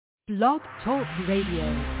Blog Talk Radio.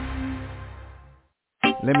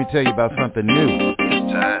 Let me tell you about something new.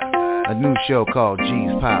 It's time. A new show called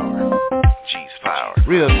G's Power. G's Power.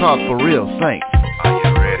 Real talk for real saints. Are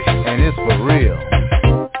you ready? And it's for real.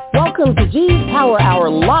 Welcome to G's Power Hour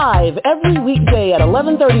live every weekday at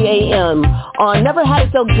 11:30 a.m. on Never Had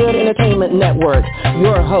It So Good Entertainment Network.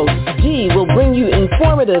 Your host, G, will bring you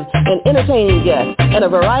informative and entertaining guests and a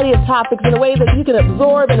variety of topics in a way that you can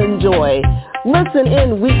absorb and enjoy. Listen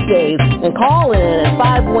in weekdays and call in at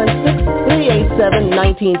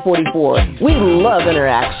 516-387-1944. We love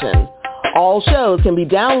interaction. All shows can be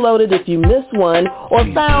downloaded if you miss one or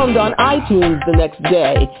found on iTunes the next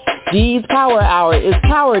day. G's Power Hour is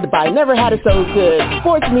powered by Never Had It So Good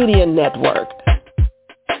Sports Media Network.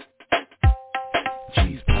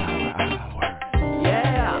 G's Power Hour.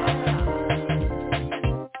 Yeah.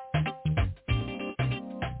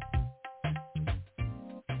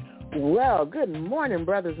 Well, good morning,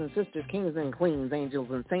 brothers and sisters, kings and queens, angels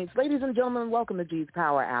and saints. Ladies and gentlemen, welcome to G's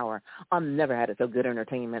Power Hour on Never Had It So Good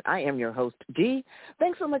Entertainment. I am your host, G.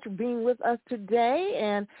 Thanks so much for being with us today.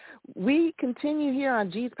 And we continue here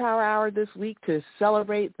on G's Power Hour this week to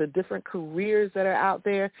celebrate the different careers that are out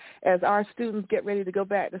there as our students get ready to go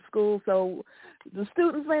back to school. So the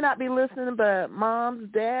students may not be listening, but moms,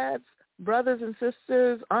 dads, brothers and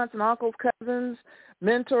sisters, aunts and uncles, cousins,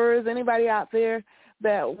 mentors, anybody out there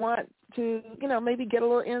that want to, maybe get a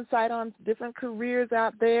little insight on different careers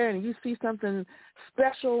out there, and you see something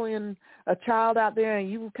special in a child out there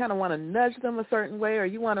and you kind of want to nudge them a certain way, or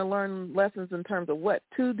you want to learn lessons in terms of what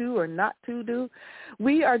to do or not to do.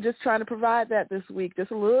 We are just trying to provide that this week,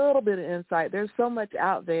 just a little bit of insight. There's so much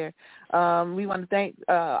out there. We want to thank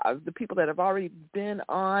the people that have already been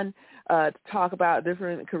on to talk about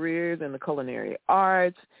different careers in the culinary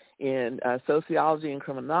arts, in sociology and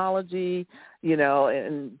criminology,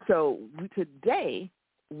 and so today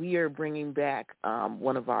we are bringing back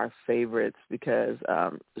one of our favorites because,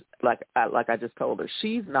 like I just told her,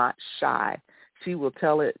 she's not shy. She will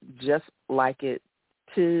tell it just like it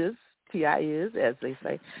is, T-I-is, as they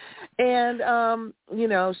say. And,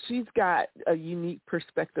 she's got a unique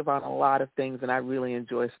perspective on a lot of things, and I really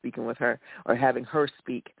enjoy speaking with her or having her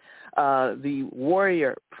speak. The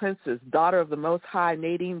warrior, princess, daughter of the Most High,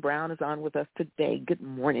 Nadine Brown, is on with us today. Good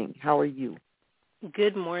morning. How are you?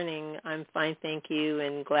 Good morning. I'm fine, thank you,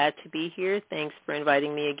 and glad to be here. Thanks for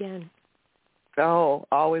inviting me again. Oh,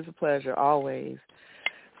 always a pleasure, always.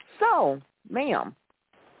 So, ma'am,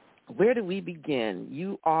 where do we begin?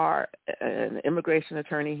 You are an immigration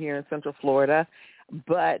attorney here in Central Florida,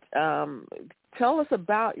 but tell us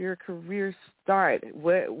about your career start.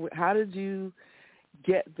 How did you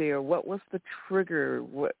get there? What was the trigger?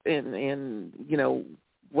 What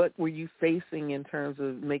were you facing in terms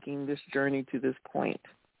of making this journey to this point?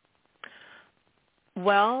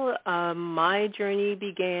 Well, my journey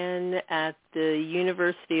began at the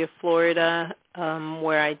University of Florida,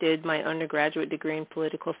 where I did my undergraduate degree in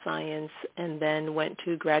political science and then went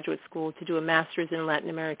to graduate school to do a master's in Latin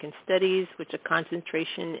American studies, which is a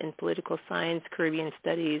concentration in political science, Caribbean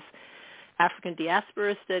studies, African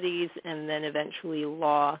diaspora studies, and then eventually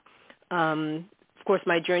law. Of course,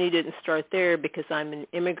 my journey didn't start there because I'm an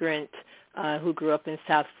immigrant who grew up in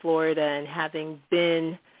South Florida, and having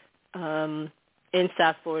been in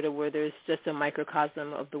South Florida, where there's just a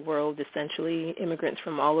microcosm of the world, essentially immigrants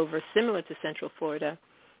from all over, similar to Central Florida,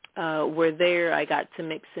 where there I got to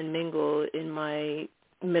mix and mingle in my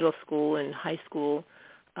middle school and high school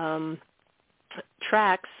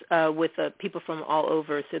tracks with people from all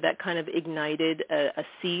over. So that kind of ignited a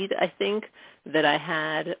seed, I think, that I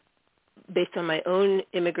had based on my own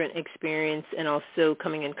immigrant experience and also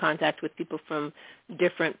coming in contact with people from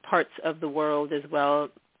different parts of the world as well,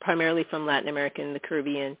 primarily from Latin America and the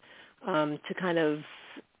Caribbean, to kind of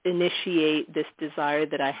initiate this desire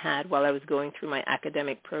that I had while I was going through my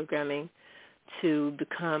academic programming to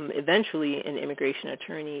become eventually an immigration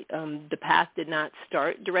attorney. The path did not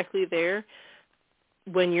start directly there.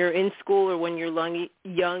 When you're in school or when you're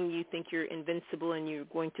young, you think you're invincible and you're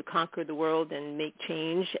going to conquer the world and make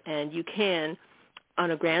change, and you can on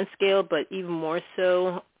a grand scale, but even more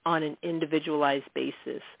so on an individualized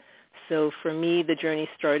basis. So for me, the journey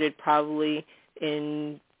started probably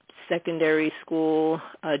in secondary school,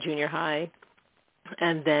 junior high,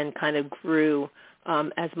 and then kind of grew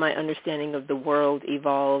as my understanding of the world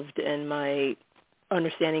evolved and my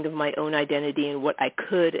understanding of my own identity and what I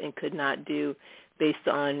could and could not do based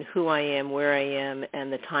on who I am, where I am,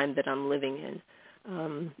 and the time that I'm living in.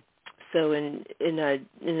 So in a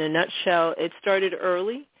nutshell, it started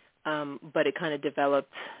early, but it kind of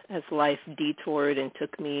developed as life detoured and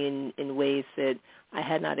took me in ways that I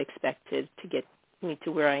had not expected to get me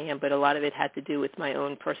to where I am, but a lot of it had to do with my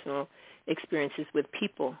own personal experiences with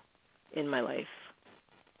people in my life.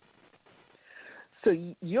 So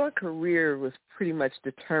your career was pretty much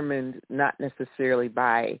determined not necessarily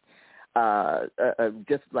by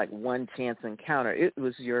just like one chance encounter. It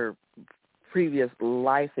was your previous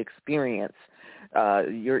life experience,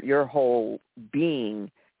 your whole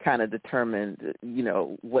being kind of determined,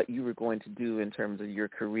 what you were going to do in terms of your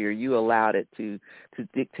career. You allowed it to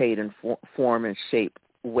dictate and form and shape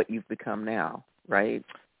what you've become now, right?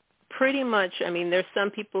 Pretty much. I mean, there's some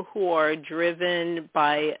people who are driven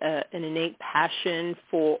by an innate passion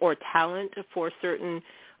for or talent for certain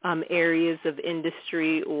areas of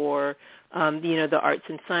industry or, the arts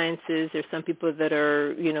and sciences. There's some people that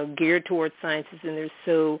are, geared towards sciences and they're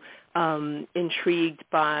so intrigued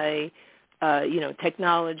by,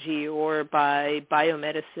 technology or by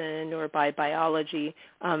biomedicine or by biology.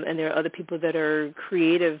 And there are other people that are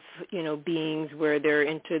creative, beings where they're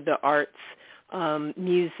into the arts,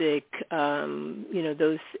 music,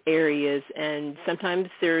 those areas. And sometimes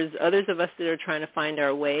there's others of us that are trying to find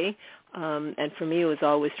our way. And for me, it was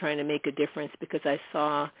always trying to make a difference because I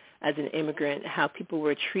saw as an immigrant how people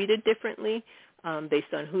were treated differently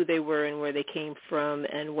based on who they were and where they came from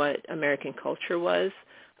and what American culture was.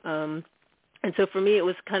 And so for me, it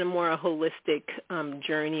was kind of more a holistic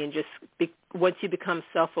journey and just once you become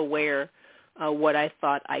self-aware, what I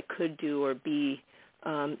thought I could do or be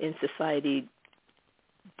in society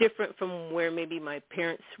different from where maybe my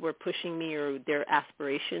parents were pushing me or their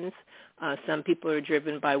aspirations. Some people are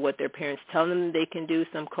driven by what their parents tell them they can do.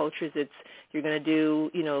 Some cultures, it's you're going to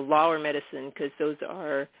do, law or medicine because those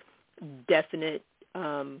are definite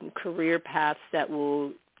career paths that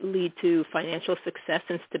will lead to financial success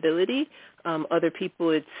and stability. Other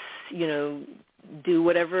people, it's, do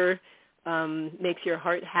whatever makes your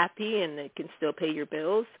heart happy and it can still pay your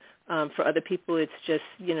bills. For other people, it's just,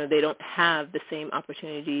 they don't have the same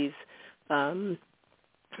opportunities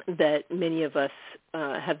that many of us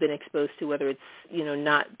have been exposed to, whether it's,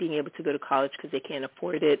 not being able to go to college because they can't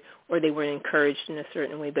afford it or they weren't encouraged in a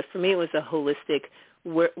certain way. But for me, it was a holistic,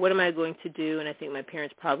 what am I going to do? And I think my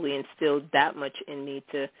parents probably instilled that much in me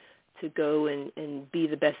to go and be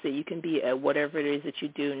the best that you can be at whatever it is that you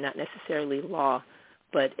do, not necessarily law,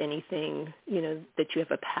 but anything, that you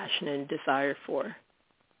have a passion and desire for.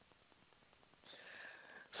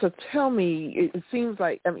 So tell me, it seems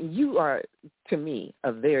like, you are, to me,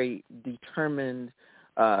 a very determined,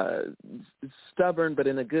 stubborn, but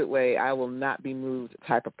in a good way, I will not be moved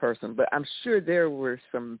type of person. But I'm sure there were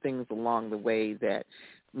some things along the way that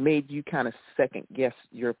made you kind of second guess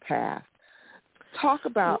your path. Talk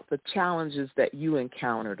about the challenges that you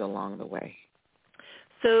encountered along the way.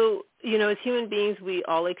 So, as human beings, we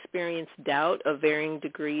all experience doubt of varying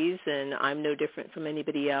degrees, and I'm no different from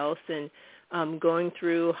anybody else. And going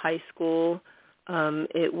through high school,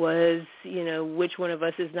 it was, which one of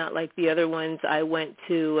us is not like the other ones. I went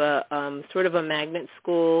to sort of a magnet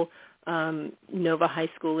school, Nova High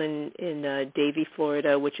School in Davie,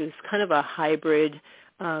 Florida, which is kind of a hybrid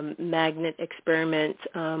magnet experiment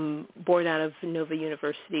born out of Nova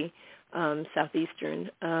University,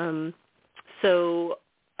 Southeastern. So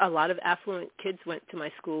a lot of affluent kids went to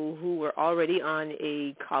my school who were already on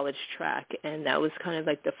a college track, and that was kind of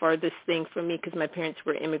like the farthest thing from me because my parents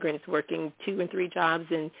were immigrants working 2 and 3 jobs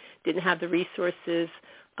and didn't have the resources.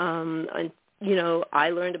 And, I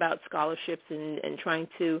learned about scholarships and trying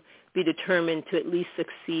to be determined to at least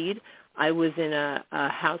succeed. I was in a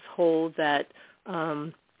household that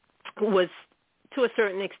was to a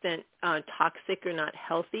certain extent toxic or not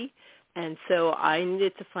healthy. And so I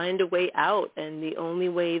needed to find a way out, and the only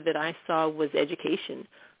way that I saw was education,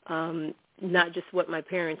 not just what my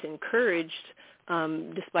parents encouraged,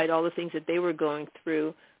 despite all the things that they were going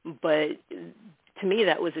through, but to me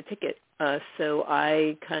that was a ticket. So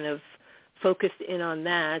I kind of focused in on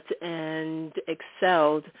that and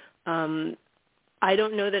excelled. I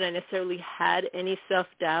don't know that I necessarily had any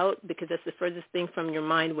self-doubt because that's the furthest thing from your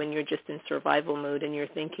mind when you're just in survival mode and you're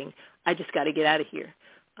thinking, I just got to get out of here.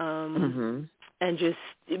 And just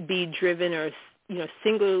be driven or,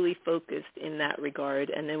 singularly focused in that regard.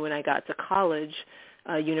 And then when I got to college,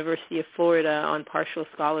 University of Florida on partial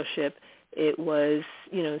scholarship, it was,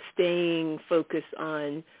 staying focused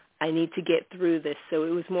on I need to get through this. So it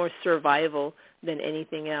was more survival than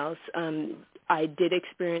anything else. I did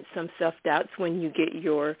experience some self-doubts when you get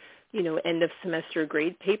your, end of semester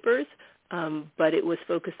grade papers. But it was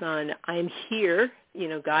focused on I'm here.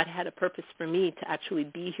 God had a purpose for me to actually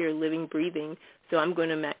be here living, breathing. So I'm going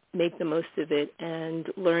to make the most of it and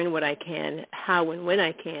learn what I can, how and when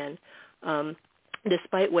I can.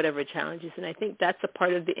 despite whatever challenges. And I think that's a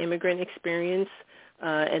part of the immigrant experience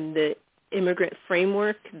and the immigrant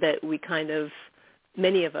framework that we kind of,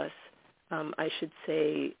 many of us, I should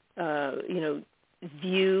say,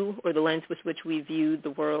 view, or the lens with which we view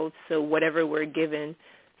the world. So whatever we're given,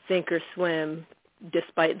 sink or swim,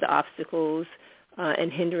 despite the obstacles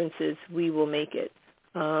and hindrances, we will make it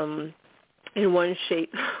in one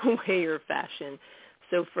shape, way, or fashion.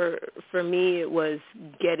 So for me, it was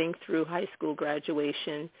getting through high school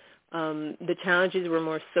graduation. The challenges were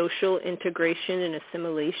more social integration and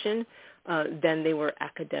assimilation than they were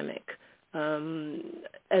academic.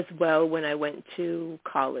 As well, when I went to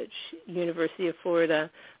college, University of Florida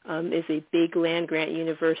is a big land-grant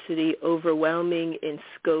university, overwhelming in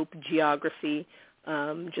scope, geography,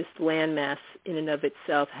 just landmass in and of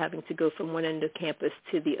itself, having to go from one end of campus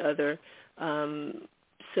to the other.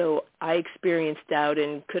 So I experienced doubt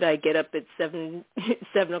in, could I get up at 7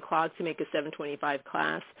 o'clock to make a 7:25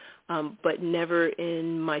 class, but never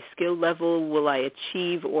in my skill level will I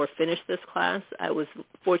achieve or finish this class. I was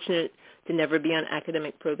fortunate to never be on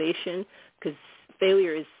academic probation, because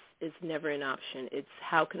failure is never an option. It's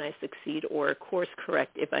how can I succeed or course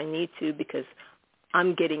correct if I need to, because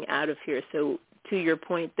I'm getting out of here. So to your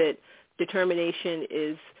point that determination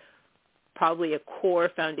is probably a core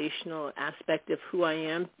foundational aspect of who I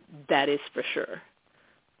am, that is for sure.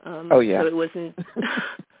 Oh, yeah. So it wasn't...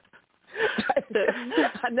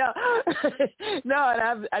 No,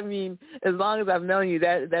 and I mean, as long as I've known you,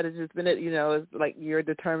 that has just been it. It's like your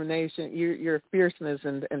determination, your fierceness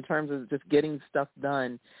in terms of just getting stuff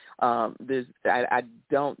done. I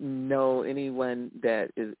don't know anyone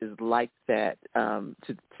that is like that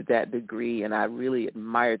to that degree, and I really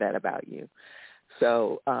admire that about you.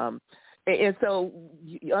 So, and so,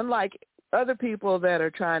 unlike other people that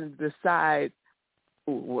are trying to decide,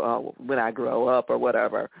 when I grow up or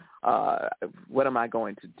whatever, what am I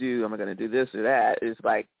going to do? Am I going to do this or that? It's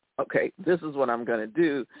like, okay, this is what I'm going to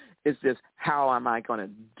do. It's just how am I going to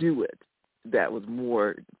do it? That was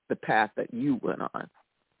more the path that you went on.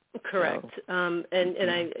 Correct. So,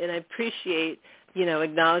 and I appreciate,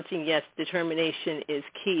 acknowledging, yes, determination is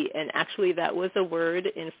key. And actually that was a word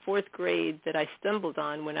in fourth grade that I stumbled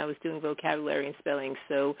on when I was doing vocabulary and spelling.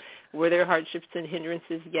 So were there hardships and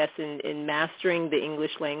hindrances? Yes, in mastering the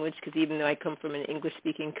English language, because even though I come from an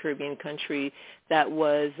English-speaking Caribbean country, that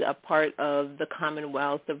was a part of the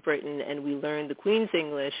Commonwealth of Britain, and we learned the Queen's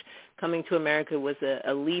English. Coming to America was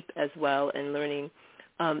a leap as well, and learning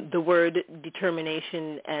the word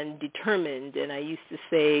determination and determined, and I used to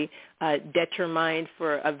say determined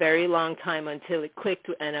for a very long time until it clicked,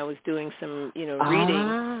 and I was doing some, reading,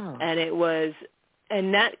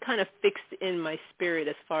 and that kind of fixed in my spirit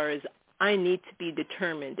as far as I need to be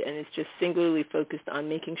determined, and it's just singularly focused on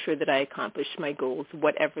making sure that I accomplish my goals,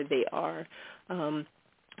 whatever they are.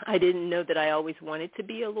 I didn't know that I always wanted to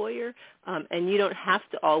be a lawyer, and you don't have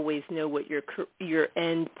to always know what your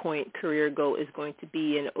end point career goal is going to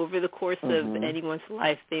be. And over the course of anyone's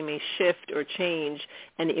life, they may shift or change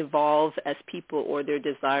and evolve as people or their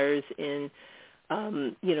desires in,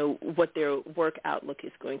 what their work outlook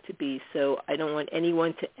is going to be. So I don't want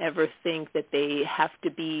anyone to ever think that they have to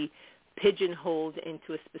be pigeonholed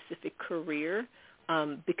into a specific career,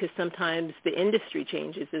 because sometimes the industry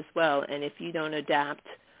changes as well, and if you don't adapt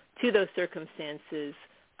to those circumstances,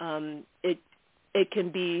 it can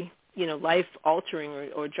be,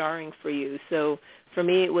 life-altering or jarring for you. So for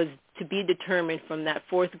me, it was to be determined from that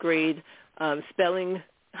fourth grade spelling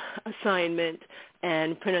assignment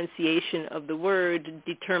and pronunciation of the word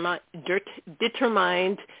determined,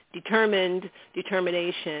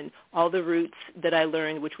 determination, all the roots that I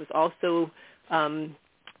learned, which was also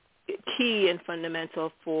key and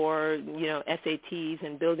fundamental for, SATs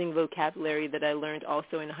and building vocabulary that I learned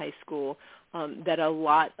also in high school, that a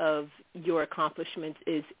lot of your accomplishments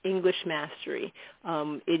is English mastery,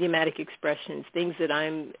 idiomatic expressions, things that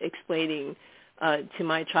I'm explaining to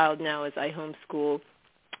my child now as I homeschool,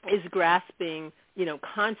 is grasping,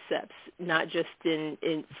 concepts, not just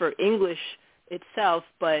in for English itself,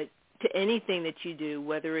 but to anything that you do,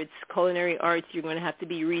 whether it's culinary arts, you're going to have to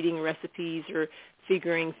be reading recipes or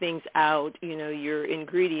figuring things out, your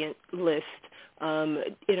ingredient list,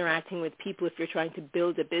 interacting with people if you're trying to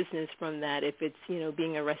build a business from that, if it's,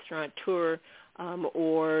 being a restaurateur,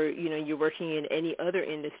 or, you're working in any other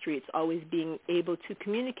industry, it's always being able to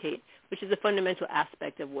communicate, which is a fundamental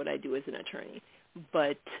aspect of what I do as an attorney.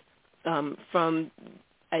 But from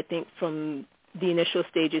the initial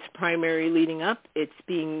stages, primary leading up, it's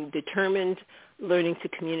being determined, learning to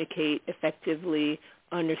communicate effectively,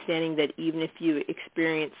 understanding that even if you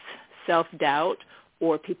experience self-doubt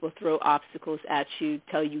or people throw obstacles at you,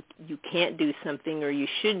 tell you you can't do something or you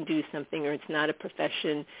shouldn't do something, or it's not a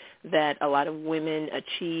profession that a lot of women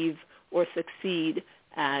achieve or succeed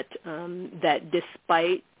at, that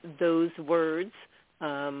despite those words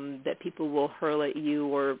that people will hurl at you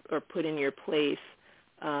or put in your place,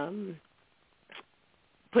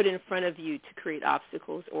 put in front of you to create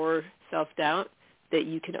obstacles or self-doubt, that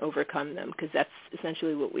you can overcome them, because that's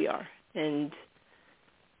essentially what we are. And,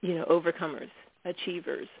 overcomers,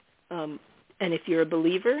 achievers. And if you're a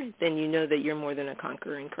believer, then you know that you're more than a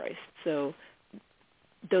conqueror in Christ. So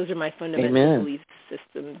those are my fundamental belief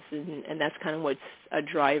systems, and that's kind of what's a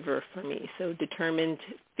driver for me. So determined,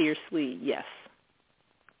 fiercely, yes.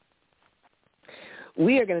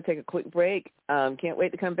 We are going to take a quick break. Can't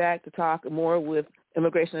wait to come back to talk more with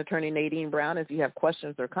immigration attorney Nadine Brown. If you have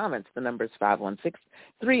questions or comments, the number is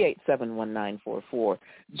 516-387-1944.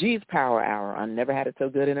 G's Power Hour on Never Had It So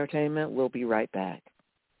Good Entertainment. We'll be right back.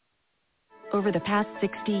 Over the past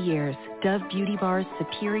 60 years, Dove Beauty Bar's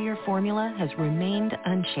superior formula has remained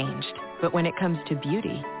unchanged. But when it comes to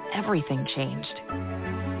beauty, everything changed.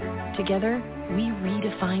 Together, we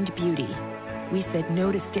redefined beauty. We said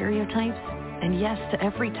no to stereotypes and yes to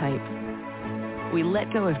every type. We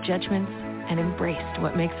let go of judgments and embraced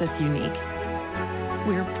what makes us unique.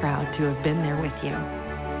 We're proud to have been there with you,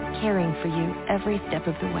 caring for you every step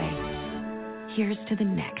of the way. Here's to the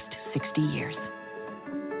next 60 years.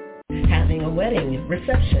 Having a wedding,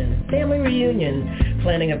 reception, family reunion,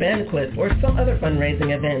 planning a banquet, or some other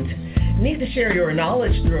fundraising event. Need to share your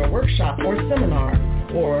knowledge through a workshop or seminar,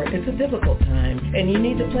 or it's a difficult time and you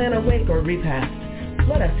need to plan a wake or repast.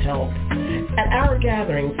 Let us help. At our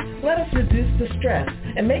gatherings, let us reduce the stress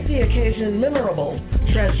and make the occasion memorable,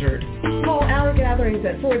 treasured. Call our gatherings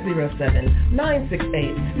at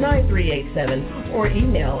 407-968-9387 or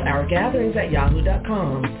email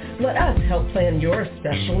ourgatherings@yahoo.com. Let us help plan your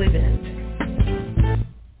special event.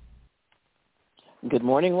 Good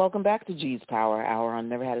morning. Welcome back to G's Power Hour on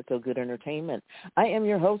Never Had It So Good Entertainment. I am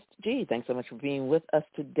your host, G. Thanks so much for being with us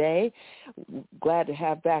today. Glad to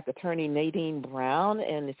have back attorney Nadine Brown.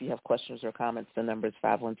 And if you have questions or comments, the number is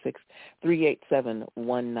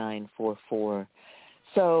 516-387-1944.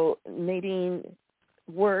 So, Nadine,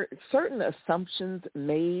 were certain assumptions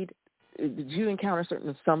made? Did you encounter certain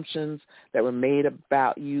assumptions that were made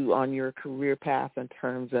about you on your career path in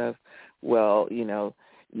terms of,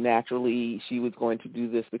 naturally she was going to do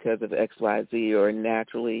this because of X, Y, Z, or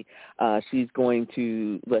naturally she's going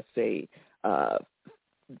to, let's say,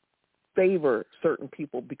 favor certain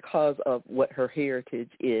people because of what her heritage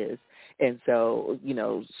is. And so,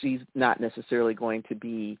 she's not necessarily going to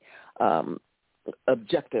be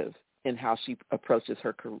objective in how she approaches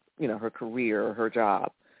her career or her job.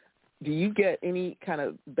 Do you get any kind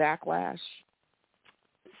of backlash?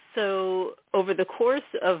 So over the course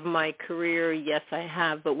of my career, yes, I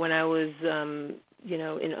have. But when I was, in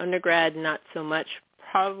undergrad, not so much.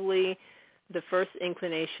 Probably the first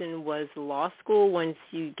inclination was law school. Once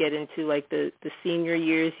you get into like the senior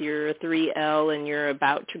years, you're a 3L and you're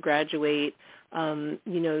about to graduate. A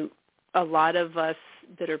lot of us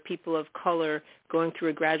that are people of color going through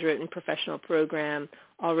a graduate and professional program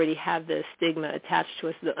already have the stigma attached to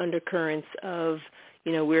us, the undercurrents of,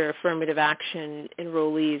 we're affirmative action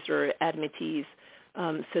enrollees or admittees.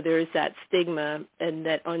 So there is that stigma and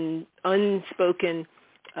that unspoken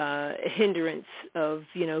hindrance of,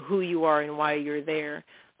 who you are and why you're there.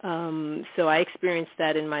 So I experienced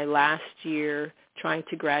that in my last year trying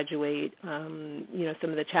to graduate, some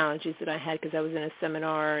of the challenges that I had because I was in a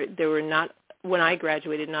seminar. There were not, when I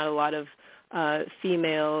graduated, not a lot of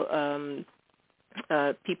female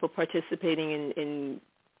people participating in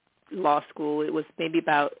law school. It was maybe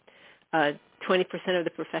about 20% of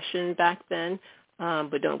the profession back then,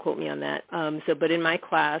 but don't quote me on that. But in my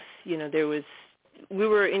class, we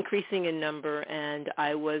were increasing in number, and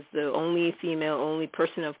I was the only female, only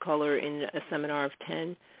person of color in a seminar of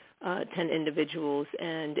 10 individuals,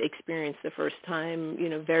 and experienced the first time,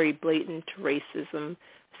 very blatant racism,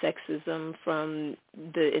 sexism from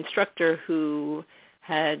the instructor who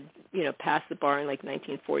had, passed the bar in like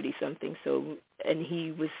 1940 something. So, and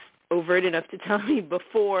he was overt enough to tell me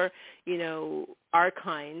before, our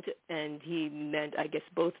kind, and he meant, I guess,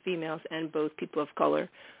 both females and both people of color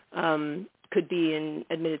could be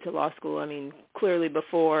admitted to law school. I mean, clearly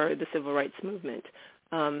before the civil rights movement.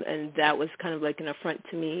 And that was kind of like an affront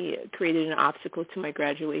to me, created an obstacle to my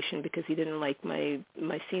graduation because he didn't like my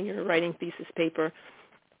senior writing thesis paper.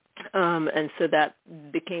 And so that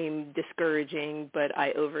became discouraging, but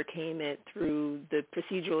I overcame it through the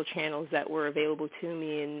procedural channels that were available to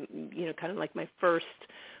me. And, kind of like my first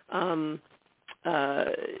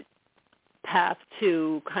path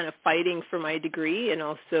to kind of fighting for my degree and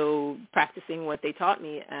also practicing what they taught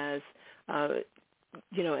me as,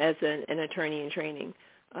 as an attorney in training.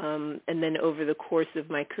 And then over the course of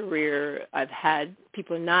my career, I've had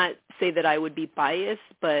people not say that I would be biased,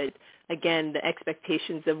 but again, the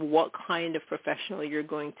expectations of what kind of professional you're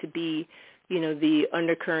going to be, the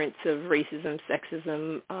undercurrents of racism,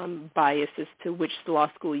 sexism, bias as to which law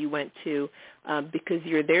school you went to, because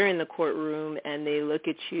you're there in the courtroom and they look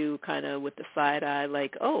at you kind of with the side eye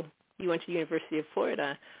like, oh, you went to the University of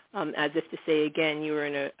Florida, as if to say, again, you were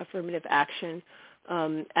an affirmative action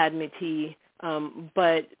admittee.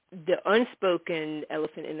 But the unspoken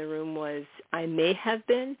elephant in the room was I may have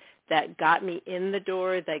been, that got me in the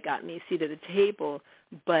door, that got me a seat at the table,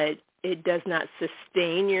 but it does not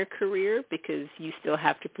sustain your career because you still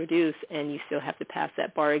have to produce and you still have to pass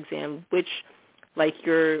that bar exam, which, like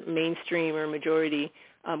your mainstream or majority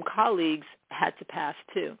colleagues, had to pass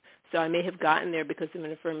too. So I may have gotten there because of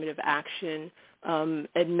an affirmative action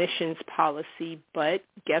admissions policy, but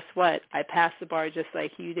guess what? I passed the bar just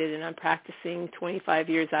like you did, and I'm practicing 25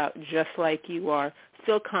 years out just like you are,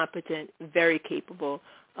 still competent, very capable,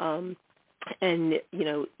 and,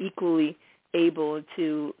 equally able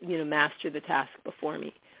to, master the task before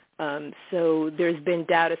me. So there's been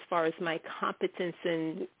doubt as far as my competence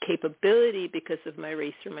and capability because of my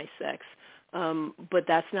race or my sex. But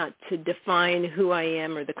that's not to define who I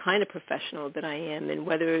am or the kind of professional that I am. And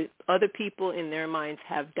whether other people in their minds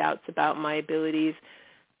have doubts about my abilities,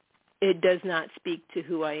 it does not speak to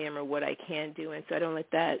who I am or what I can do. And so I don't let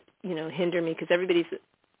that, hinder me, because everybody's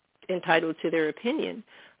entitled to their opinion.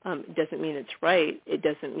 It doesn't mean it's right. It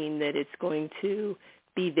doesn't mean that it's going to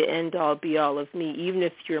be the end-all, be-all of me, even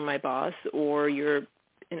if you're my boss or you're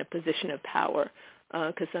in a position of power.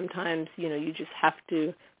 Because sometimes, you just have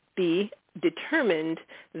to be determined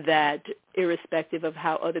that irrespective of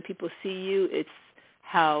how other people see you, it's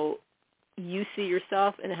how you see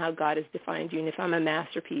yourself and how God has defined you. And if I'm a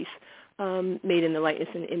masterpiece made in the likeness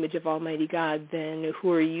and image of Almighty God, then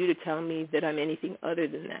who are you to tell me that I'm anything other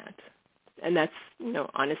than that? And that's,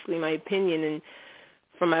 honestly my opinion. And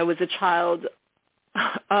from I was a child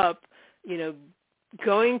up,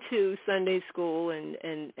 going to Sunday school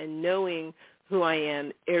and knowing who I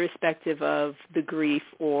am, irrespective of the grief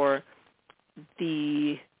or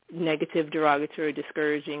the negative, derogatory,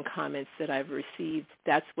 discouraging comments that I've received,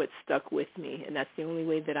 that's what stuck with me. And that's the only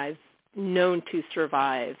way that I've known to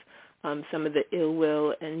survive some of the ill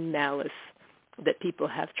will and malice that people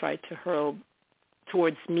have tried to hurl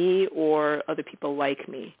towards me or other people like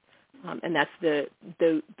me. And that's the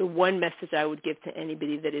one message I would give to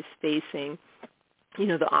anybody that is facing,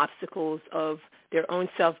 the obstacles of their own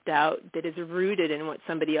self-doubt that is rooted in what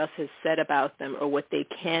somebody else has said about them or what they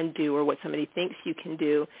can do or what somebody thinks you can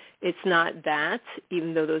do. It's not that,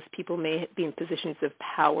 even though those people may be in positions of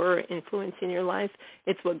power or influence in your life.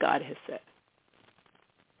 It's what God has said.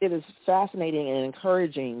 It is fascinating and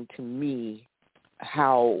encouraging to me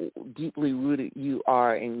how deeply rooted you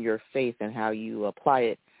are in your faith and how you apply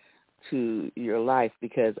it to your life,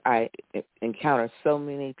 because I encounter so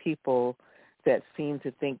many people that seem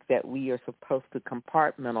to think that we are supposed to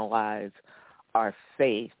compartmentalize our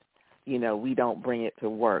faith. We don't bring it to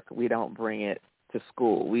work. We don't bring it to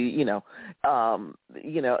school.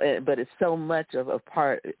 But it's so much of a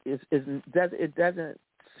part. It doesn't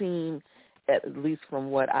seem, at least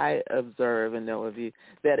from what I observe and know of you,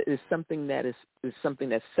 that it is something that is something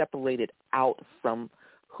that's separated out from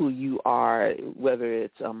who you are, whether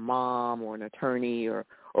it's a mom or an attorney or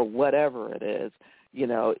whatever it is.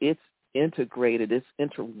 It's integrated, it's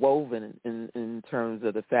interwoven in terms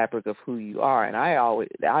of the fabric of who you are. And I always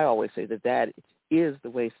say that is the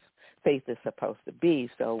way faith is supposed to be.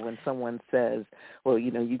 So when someone says, well,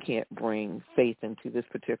 you can't bring faith into this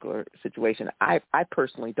particular situation, I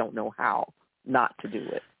personally don't know how not to do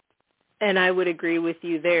it. And I would agree with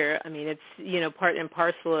you there. I mean, it's, part and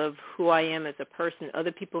parcel of who I am as a person.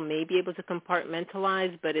 Other people may be able to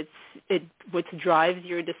compartmentalize, but it's what drives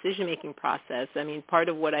your decision-making process. I mean, part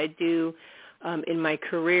of what I do in my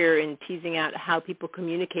career in teasing out how people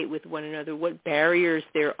communicate with one another, what barriers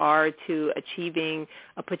there are to achieving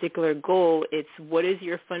a particular goal. It's what is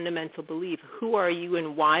your fundamental belief? Who are you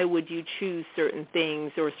and why would you choose certain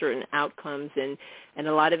things or certain outcomes? And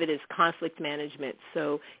a lot of it is conflict management.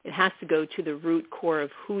 So it has to go to the root core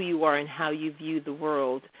of who you are and how you view the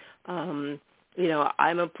world.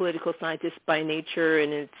 I'm a political scientist by nature,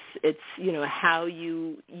 and it's how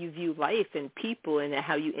you view life and people and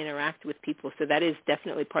how you interact with people. So that is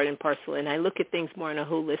definitely part and parcel. And I look at things more on a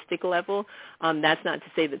holistic level. That's not to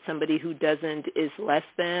say that somebody who doesn't is less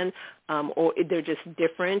than, or they're just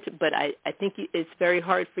different. But I think it's very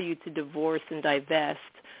hard for you to divorce and divest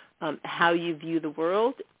how you view the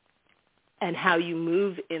world and how you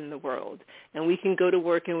move in the world. And we can go to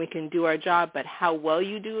work and we can do our job, but how well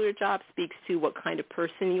you do your job speaks to what kind of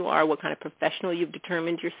person you are, what kind of professional you've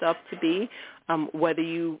determined yourself to be, whether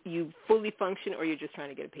you fully function or you're just trying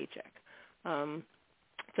to get a paycheck.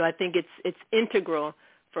 So I think it's integral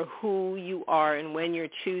for who you are, and when you're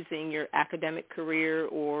choosing your academic career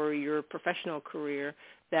or your professional career,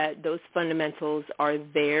 that those fundamentals are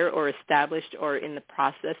there or established or in the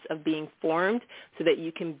process of being formed so that you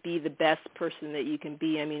can be the best person that you can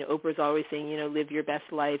be. I mean, Oprah's always saying, live your best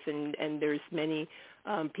life, and there's many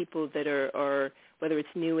people that are, whether it's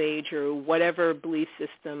New Age or whatever belief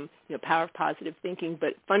system, power of positive thinking,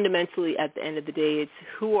 but fundamentally at the end of the day, it's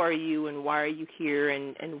who are you and why are you here,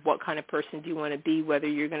 and what kind of person do you want to be, whether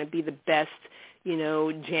you're going to be the best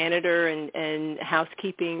janitor and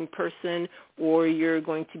housekeeping person, or you're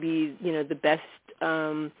going to be, the best,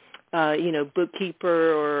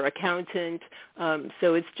 bookkeeper or accountant.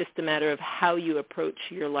 So it's just a matter of how you approach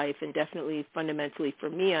your life. And definitely fundamentally for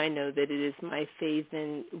me, I know that it is my faith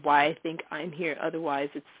and why I think I'm here. Otherwise,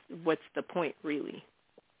 it's what's the point really?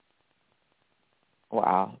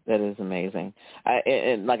 Wow, that is amazing.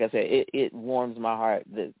 And like I said, it warms my heart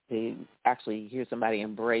that they actually hear somebody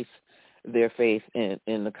embrace their faith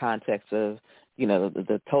in the context of,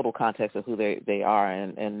 the total context of who they are,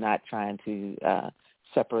 and not trying to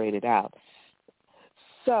separate it out.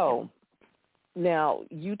 So now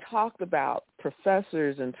you talked about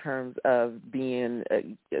professors in terms of being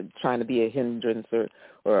trying to be a hindrance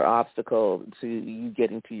or obstacle to you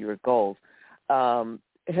getting to your goals.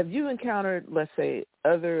 Have you encountered, let's say,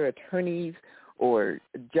 other attorneys or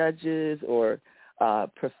judges or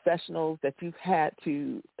professionals that you've had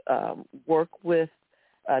to work with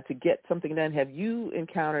to get something done? Have you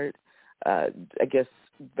encountered,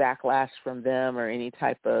 backlash from them or any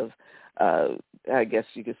type of,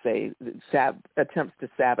 you could say, attempts to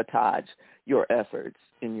sabotage your efforts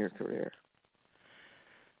in your career?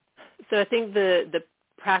 So I think the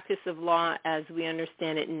practice of law as we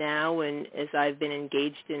understand it now and as I've been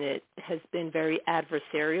engaged in it has been very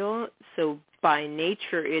adversarial. So by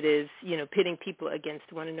nature it is, pitting people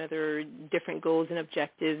against one another, different goals and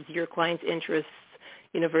objectives, your client's interests,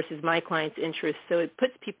 versus my client's interests. So it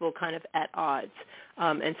puts people kind of at odds.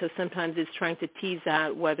 And so sometimes it's trying to tease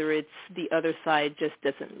out whether it's the other side just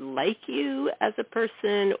doesn't like you as a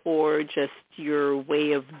person, or just your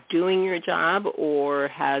way of doing your job, or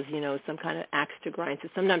has, some kind of axe to grind. So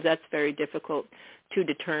sometimes that's very difficult to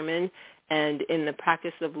determine. And in the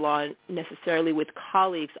practice of law, necessarily with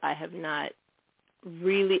colleagues, I have not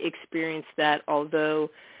really experienced that, although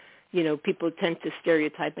people tend to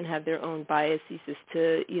stereotype and have their own biases as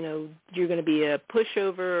to, you're going to be a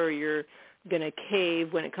pushover or you're going to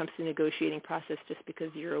cave when it comes to negotiating process just because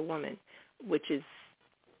you're a woman, which is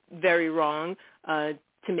very wrong to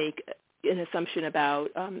make an assumption about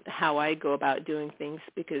how I go about doing things,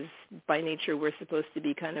 because by nature we're supposed to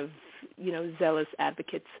be kind of, zealous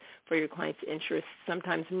advocates for your client's interests,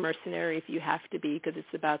 sometimes mercenary if you have to be, because it's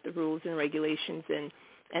about the rules and regulations and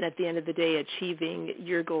at the end of the day, achieving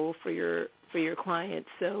your goal for your client.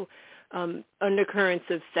 So undercurrents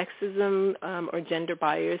of sexism or gender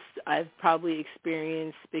bias I've probably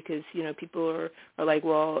experienced, because, people are like,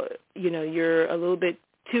 well, you're a little bit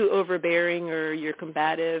too overbearing or you're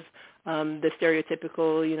combative. The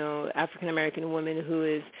stereotypical, African-American woman who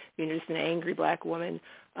is, just an angry black woman,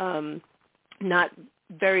 not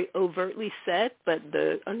very overtly said, but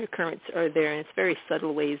the undercurrents are there, and it's very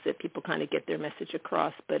subtle ways that people kind of get their message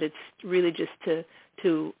across. But it's really just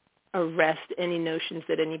to arrest any notions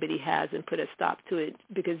that anybody has and put a stop to it,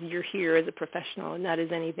 because you're here as a professional and not as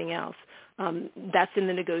anything else. That's in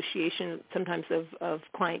the negotiation sometimes of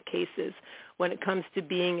client cases. When it comes to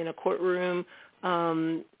being in a courtroom,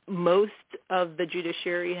 most of the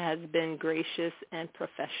judiciary has been gracious and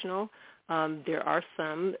professional. There are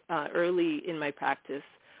some early in my practice.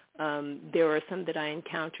 There were some that I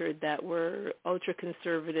encountered that were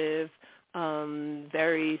ultra-conservative,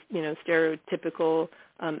 very, stereotypical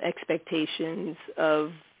expectations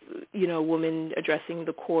of, a woman addressing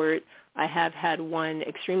the court. I have had one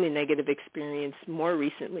extremely negative experience more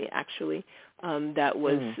recently, actually, that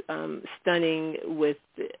was stunning, with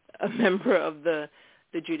a member of the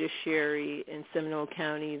the judiciary in Seminole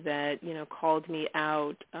County that, called me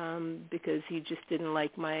out because he just didn't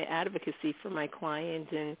like my advocacy for my client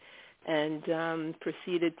and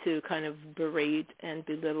proceeded to kind of berate and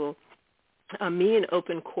belittle me in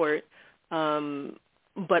open court.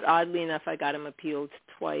 But oddly enough, I got him appealed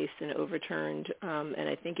twice and overturned, and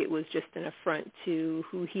I think it was just an affront to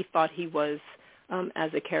who he thought he was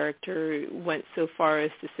as a character. Went so far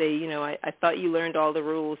as to say, I thought you learned all the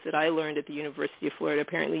rules that I learned at the University of Florida.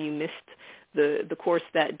 Apparently you missed the course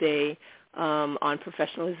that day on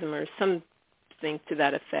professionalism or something to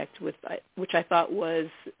that effect, which I thought was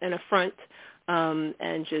an affront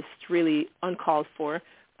and just really uncalled for.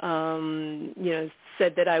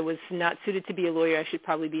 Said that I was not suited to be a lawyer. I should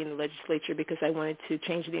probably be in the legislature because I wanted to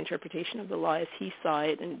change the interpretation of the law as he saw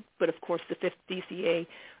it. But of course, the 5th DCA,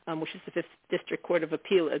 which is the 5th District Court of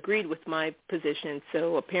Appeal, agreed with my position.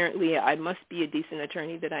 So apparently I must be a decent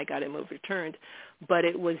attorney that I got him overturned. But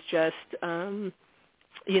it was just,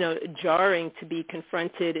 jarring to be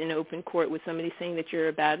confronted in open court with somebody saying that you're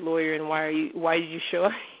a bad lawyer and why did you show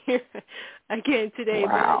up here again today?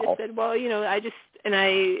 Wow. But I just said, well,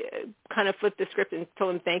 I kind of flipped the script and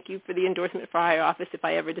told him thank you for the endorsement for higher office. If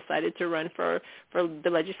I ever decided to run for the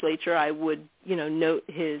legislature, I would, note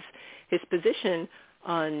his position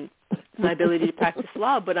on my ability to practice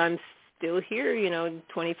law. But I'm still here,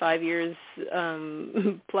 25 years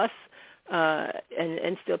plus.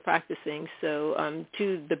 And still practicing, so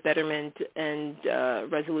to the betterment and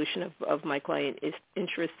resolution of my client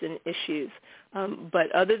interests and issues. But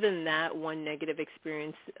other than that one negative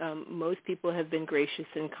experience, most people have been gracious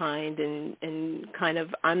and kind and kind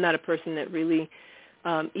of, I'm not a person that really,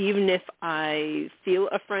 even if I feel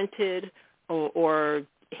affronted or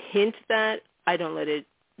hint that, I don't let it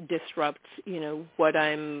disrupt, what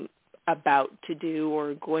I'm about to do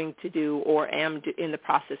or going to do or am in the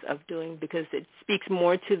process of doing, because it speaks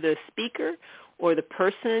more to the speaker or the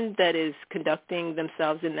person that is conducting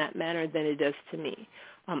themselves in that manner than it does to me.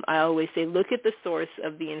 I always say, look at the source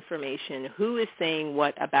of the information. Who is saying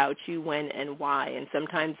what about you, when, and why? And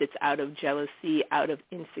sometimes it's out of jealousy, out of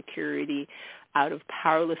insecurity, out of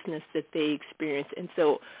powerlessness that they experience. And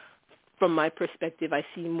so from my perspective, I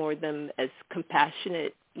see more them as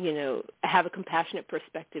compassionate, have a compassionate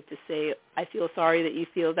perspective to say, I feel sorry that you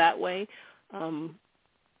feel that way,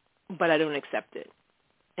 but I don't accept it.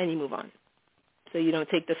 And you move on. So you don't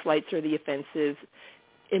take the slights or the offenses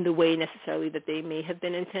in the way necessarily that they may have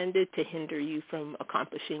been intended to hinder you from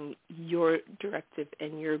accomplishing your directive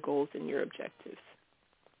and your goals and your objectives.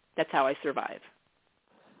 That's how I survive.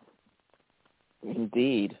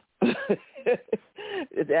 Indeed.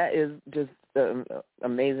 That is just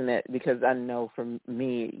amazing, because I know for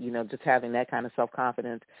me, just having that kind of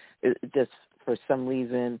self-confidence, it just for some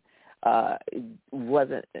reason it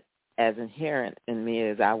wasn't as inherent in me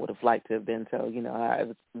as I would have liked to have been. So,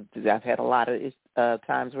 I've had a lot of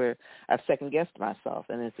times where I've second-guessed myself,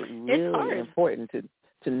 and it's really important to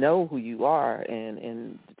know who you are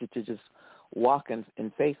and to just walk in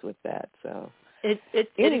faith with that. So.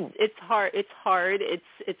 It's hard.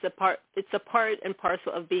 It's a part and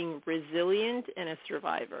parcel of being resilient and a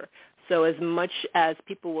survivor. So as much as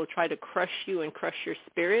people will try to crush you and crush your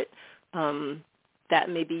spirit, that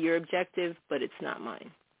may be your objective, but it's not mine.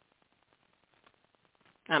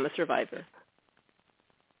 I'm a survivor.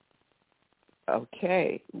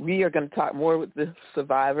 Okay. We are going to talk more with the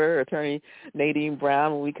survivor, Attorney Nadine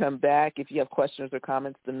Brown, when we come back. If you have questions or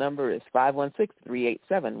comments, the number is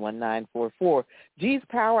 516-387-1944. G's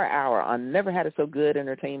Power Hour on Never Had It So Good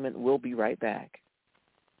Entertainment. We'll be right back.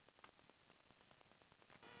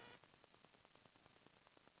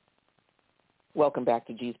 Welcome back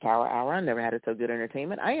to G's Power Hour on Never Had It So Good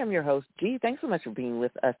Entertainment. I am your host, G. Thanks so much for being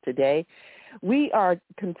with us today. We are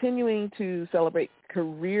continuing to celebrate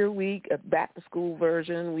Career Week, a back-to-school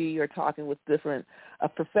version. We are talking with different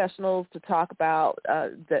professionals to talk about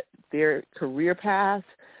their career paths,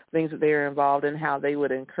 things that they're involved in, how they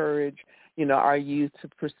would encourage, our youth to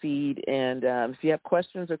proceed. And if you have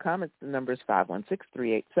questions or comments, the number is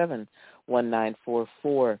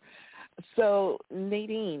 516-387-1944. So,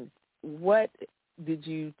 Nadine, what did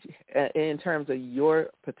you, in terms of your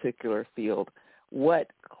particular field, what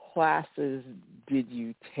classes did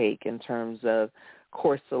you take in terms of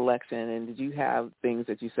course selection, and did you have things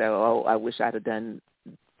that you said, oh, I wish I'd have done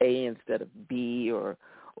A instead of B, or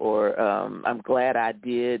I'm glad I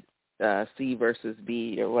did C versus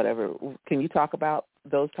B, or whatever? Can you talk about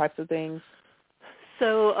those types of things?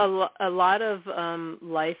 So a lot of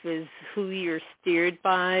life is who you're steered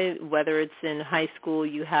by, whether it's in high school,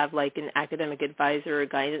 you have like an academic advisor or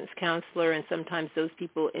guidance counselor, and sometimes those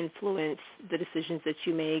people influence the decisions that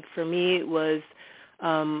you make. For me, it was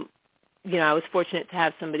I was fortunate to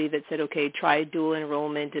have somebody that said, okay, try dual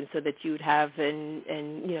enrollment, and so that you would have and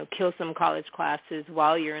kill some college classes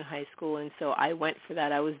while you're in high school. And so I went for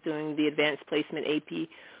that. I was doing the advanced placement AP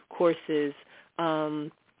courses,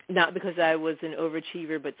 not because I was an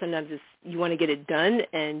overachiever, but sometimes you want to get it done,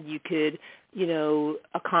 and you could,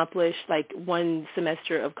 accomplish like one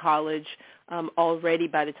semester of college already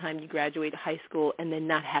by the time you graduate high school, and then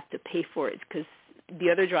not have to pay for it, because the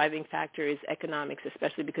other driving factor is economics,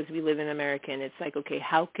 especially because we live in America, and it's like, okay,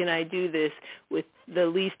 how can I do this with the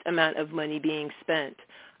least amount of money being spent?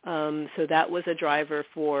 So that was a driver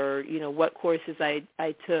for, what courses I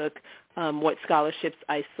took, what scholarships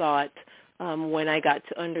I sought when I got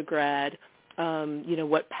to undergrad,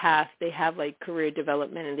 what path. They have like career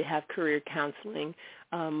development and they have career counseling.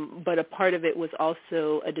 But a part of it was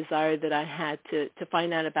also a desire that I had to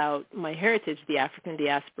find out about my heritage, the African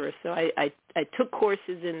diaspora. So I took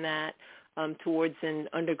courses in that towards an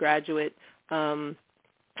undergraduate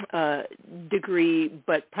degree,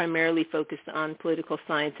 but primarily focused on political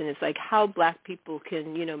science. And it's like how Black people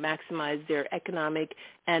can, maximize their economic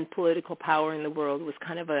and political power in the world was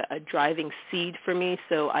kind of a driving seed for me.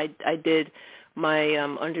 So I did my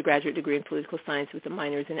undergraduate degree in political science with a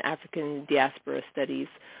minors in African diaspora studies.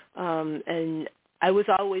 And I was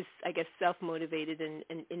always, I guess, self-motivated and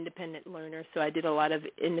an independent learner, so I did a lot of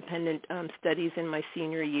independent studies in my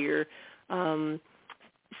senior year.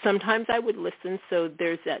 Sometimes I would listen, so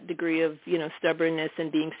there's that degree of, stubbornness and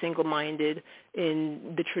being single-minded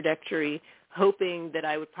in the trajectory, hoping that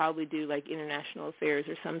I would probably do like international affairs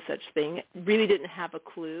or some such thing. Really didn't have a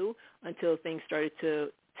clue until things started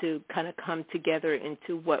to kind of come together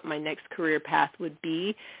into what my next career path would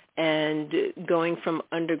be. And going from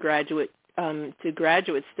undergraduate to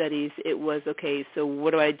graduate studies, it was, okay, so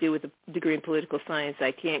what do I do with a degree in political science?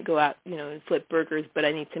 I can't go out, and flip burgers, but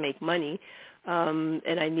I need to make money. And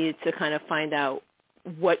I needed to kind of find out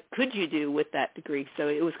what could you do with that degree. So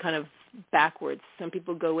it was kind of backwards. Some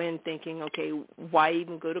people go in thinking, okay, why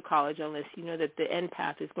even go to college unless you know that the end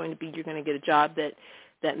path is going to be you're going to get a job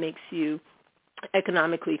that makes you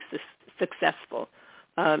economically successful.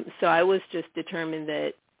 So I was just determined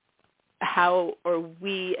that how are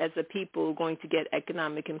we as a people going to get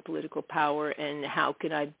economic and political power, and how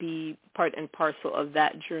can I be part and parcel of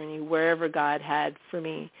that journey wherever God had for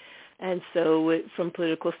me. And so from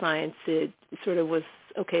political science, it sort of was,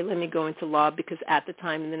 okay, let me go into law, because at the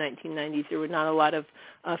time in the 1990s, there were not a lot of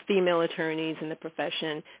female attorneys in the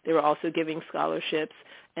profession. They were also giving scholarships.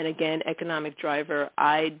 And again, economic driver,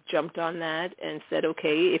 I jumped on that and said,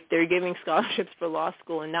 okay, if they're giving scholarships for law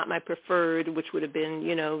school and not my preferred, which would have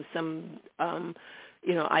been, some,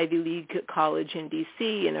 Ivy League college in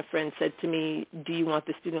D.C., and a friend said to me, do you want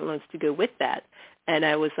the student loans to go with that? And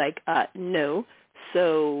I was like, no.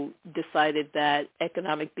 So decided that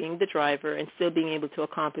economic being the driver and still being able to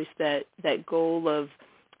accomplish that goal of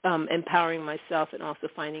empowering myself, and also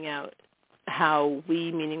finding out how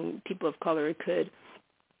we, meaning people of color, could,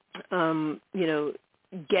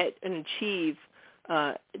 get and achieve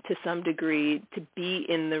to some degree to be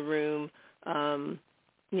in the room, from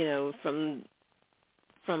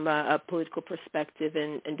a political perspective,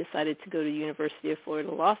 and decided to go to University of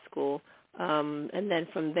Florida Law School. And then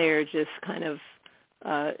from there just kind of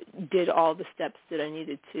did all the steps that I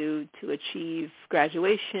needed to achieve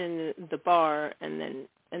graduation, the bar, and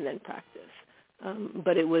then practice.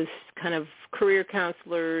 But it was kind of career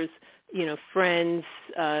counselors, friends,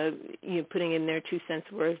 putting in their 2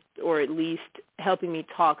 cents worth, or at least helping me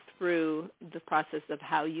talk through the process of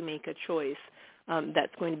how you make a choice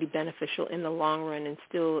that's going to be beneficial in the long run and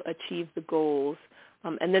still achieve the goals.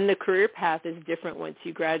 And then the career path is different once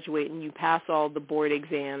you graduate and you pass all the board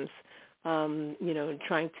exams,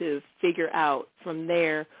 trying to figure out from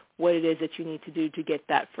there what it is that you need to do to get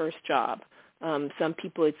that first job. Some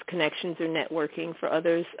people, it's connections or networking. For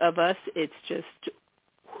others of us, it's just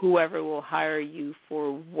whoever will hire you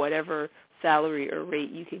for whatever salary or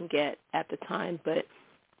rate you can get at the time. But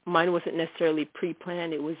mine wasn't necessarily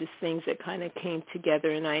pre-planned. It was just things that kind of came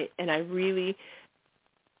together, and I really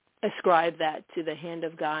ascribe that to the hand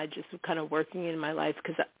of God just kind of working in my life,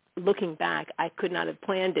 because looking back, I could not have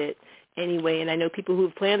planned it anyway. And I know people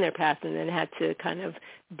who've planned their path and then had to kind of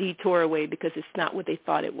detour away because it's not what they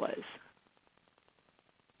thought it was.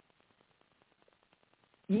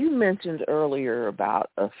 You mentioned earlier about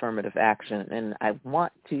affirmative action, and I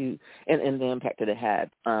want to, and the impact that it had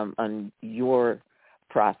on your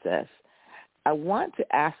process. I want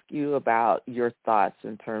to ask you about your thoughts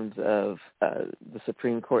in terms of the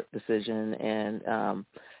Supreme Court decision and,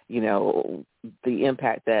 the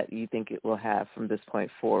impact that you think it will have from this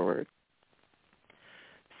point forward.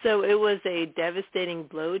 So it was a devastating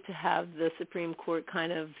blow to have the Supreme Court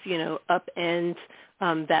kind of, upend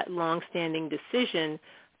that longstanding decision.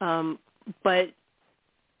 But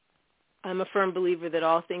I'm a firm believer that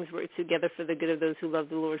all things work together for the good of those who love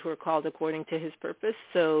the Lord, who are called according to his purpose.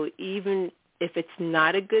 So even if it's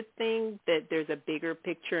not a good thing, that there's a bigger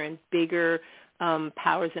picture and bigger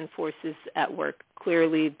powers and forces at work.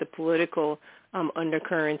 Clearly, the political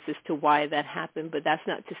undercurrents as to why that happened, but that's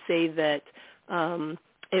not to say that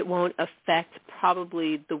it won't affect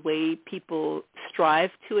probably the way people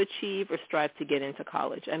strive to achieve or strive to get into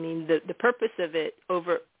college. I mean, the purpose of it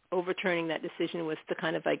overturning that decision was to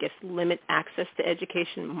kind of, I guess, limit access to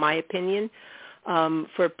education, in my opinion,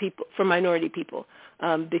 for minority people,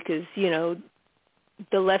 because,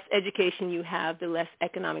 the less education you have, the less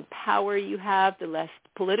economic power you have, the less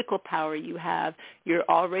political power you have. You're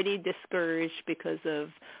already discouraged because of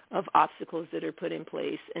obstacles that are put in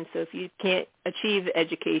place. And so if you can't achieve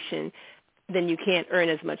education, then you can't earn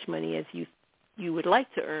as much money as you would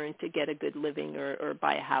like to earn to get a good living or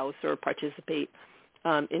buy a house or participate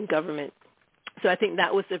in government. So I think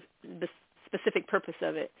that was the specific purpose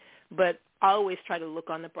of it. But I always try to look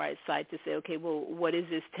on the bright side to say, okay, well, what is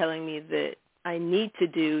this telling me that I need to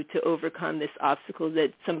do to overcome this obstacle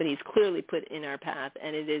that somebody's clearly put in our path?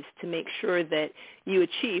 And it is to make sure that you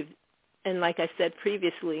achieve. And like I said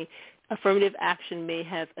previously, affirmative action may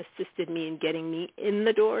have assisted me in getting me in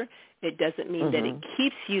the door. It doesn't mean that it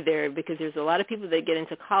keeps you there, because there's a lot of people that get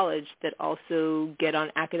into college that also get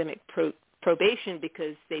on academic probation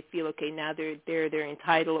because they feel, okay, now they're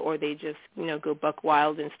entitled, or they just go buck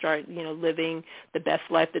wild and start living the best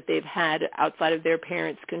life that they've had outside of their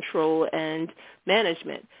parents' control and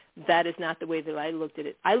management. That is not the way that I looked at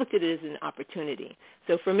it. I looked at it as an opportunity.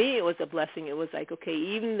 So for me, it was a blessing. It was like, okay,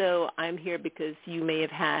 even though I'm here because you may have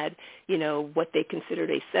had what they considered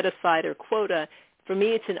a set aside or quota, for me,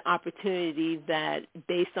 it's an opportunity that,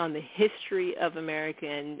 based on the history of America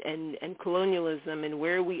and colonialism and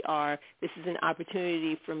where we are, this is an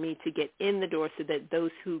opportunity for me to get in the door so that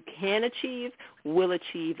those who can achieve will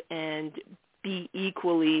achieve and be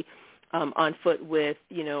equally on foot with,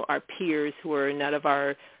 our peers who are not of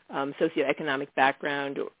our socioeconomic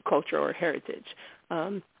background, or culture, or heritage.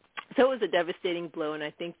 So it was a devastating blow, and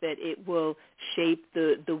I think that it will shape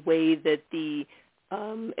the way that the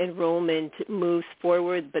enrollment moves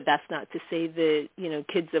forward, but that's not to say that,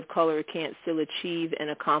 kids of color can't still achieve and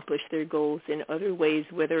accomplish their goals in other ways,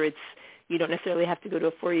 whether it's, you don't necessarily have to go to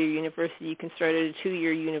a 4-year university. You can start at a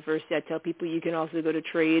 2-year university. I tell people you can also go to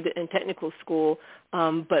trade and technical school,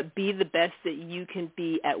 but be the best that you can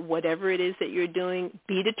be at whatever it is that you're doing.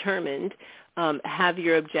 Be determined, have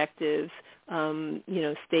your objectives,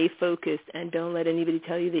 stay focused, and don't let anybody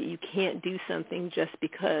tell you that you can't do something just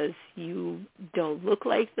because you don't look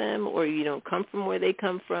like them, or you don't come from where they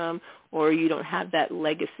come from, or you don't have that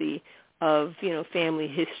legacy of, family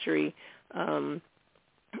history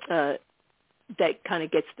that kind of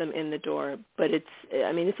gets them in the door. But it's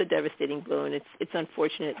a devastating blow, and it's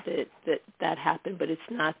unfortunate that happened, but it's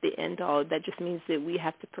not the end all. That just means that we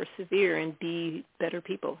have to persevere and be better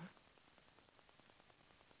people.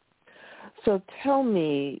 So tell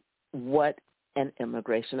me what an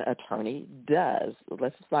immigration attorney does.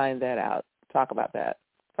 Let's find that out. Talk about that.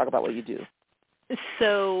 Talk about what you do.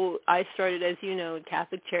 So I started, as you know,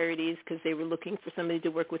 Catholic Charities, because they were looking for somebody to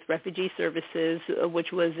work with refugee services,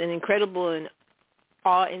 which was an incredible and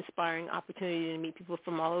awe-inspiring opportunity to meet people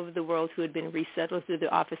from all over the world who had been resettled through the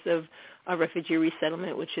Office of Refugee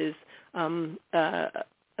Resettlement, which is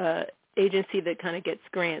agency that kind of gets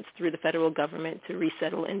grants through the federal government to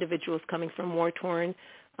resettle individuals coming from war-torn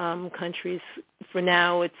countries. For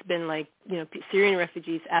now, it's been like, Syrian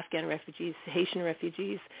refugees, Afghan refugees, Haitian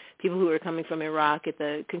refugees, people who are coming from Iraq at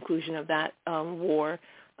the conclusion of that war,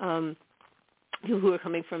 people who are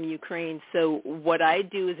coming from Ukraine. So what I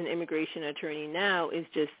do as an immigration attorney now is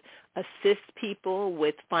just assist people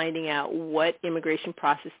with finding out what immigration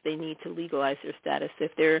process they need to legalize their status.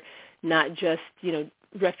 If they're not just,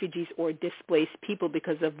 refugees or displaced people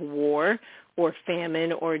because of war or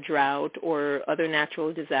famine or drought or other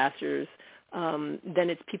natural disasters, then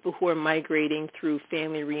it's people who are migrating through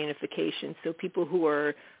family reunification. So people who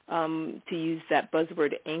are, to use that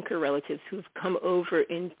buzzword, anchor relatives who've come over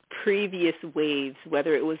in previous waves,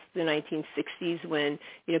 whether it was the 1960s when,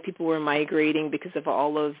 people were migrating because of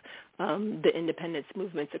all of the independence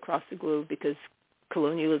movements across the globe, because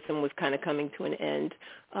colonialism was kind of coming to an end,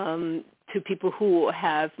 to people who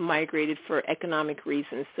have migrated for economic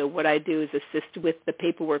reasons. So what I do is assist with the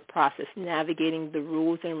paperwork process, navigating the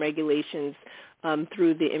rules and regulations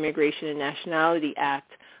through the Immigration and Nationality Act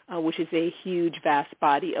which is a huge, vast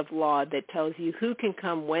body of law that tells you who can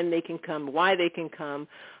come, when they can come, why they can come,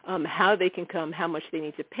 how they can come, how much they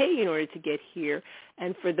need to pay in order to get here,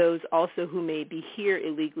 and for those also who may be here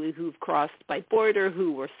illegally, who've crossed by border,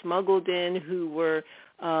 who were smuggled in, who were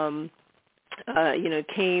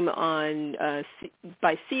came on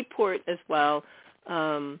by seaport as well,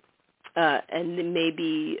 and may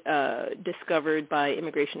be discovered by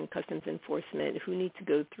Immigration and Customs Enforcement, who need to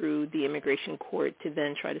go through the immigration court to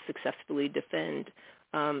then try to successfully defend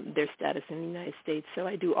their status in the United States. So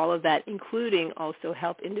I do all of that, including also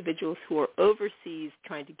help individuals who are overseas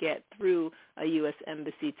trying to get through a U.S.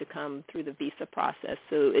 embassy to come through the visa process.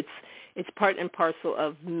 So it's part and parcel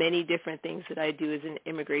of many different things that I do as an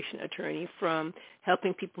immigration attorney, from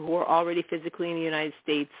helping people who are already physically in the United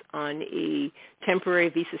States on a temporary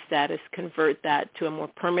visa status convert that to a more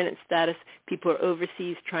permanent status. People are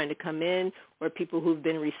overseas trying to come in, or people who've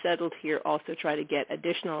been resettled here also try to get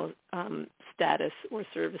additional status or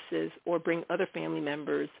services, or bring other family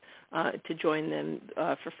members to join them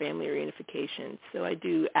for family reunification. So I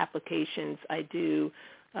do applications, I do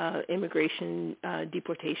immigration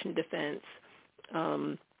deportation defense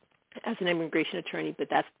as an immigration attorney, but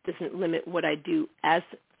that doesn't limit what I do as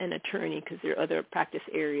an attorney, because there are other practice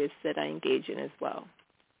areas that I engage in as well.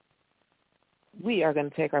 We are going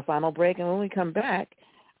to take our final break, and when we come back,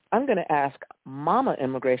 I'm going to ask Mama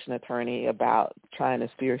Immigration Attorney about trying to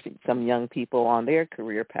steer some young people on their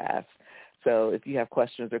career paths. So if you have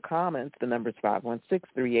questions or comments, the number is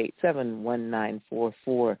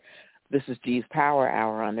 516-387-1944. This is G's Power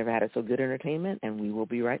Hour on Never Had It So Good Entertainment, and we will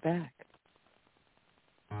be right back.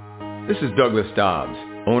 This is Douglas Dobbs,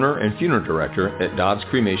 owner and funeral director at Dobbs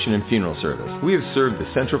Cremation and Funeral Service. We have served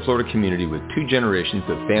the Central Florida community with 2 generations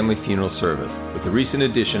of family funeral service. With the recent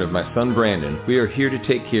addition of my son Brandon, we are here to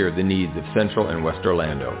take care of the needs of Central and West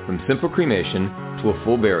Orlando. From simple cremation to a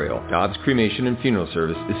full burial, Dobbs Cremation and Funeral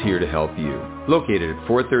Service is here to help you. Located at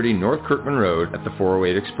 430 North Kirkman Road at the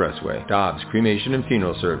 408 Expressway. Dobbs Cremation and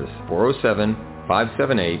Funeral Service,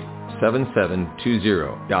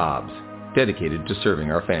 407-578-7720. Dobbs, dedicated to serving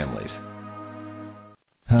our families.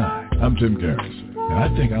 Hi, I'm Tim Garrison, and I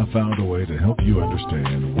think I found a way to help you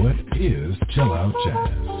understand what is chill out jazz.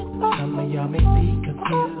 Some of y'all may be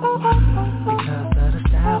confused because of the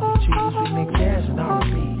style we choose. We mix jazz and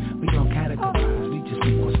R&B. We don't categorize, we just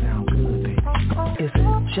make what sound good, baby. Is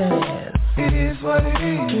it jazz? It is what it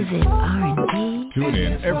is. Is it R&B? Tune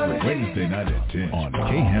in every Wednesday night at 10 on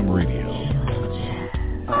K-Ham Radio.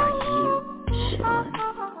 Are you chillin'?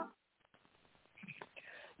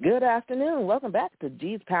 Good afternoon. Welcome back to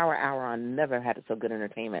G's Power Hour on Never Had It So Good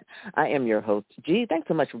Entertainment. I am your host, G. Thanks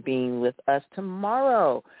so much for being with us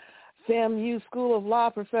tomorrow. FAMU School of Law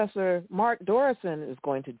Professor Mark Dorison is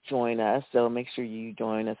going to join us, so make sure you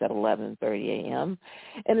join us at 11:30 a.m.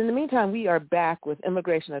 And in the meantime, we are back with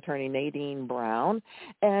immigration attorney Nadine Brown.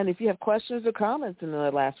 And if you have questions or comments in the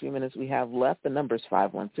last few minutes we have left, the number is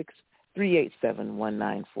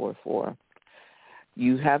 516-387-1944.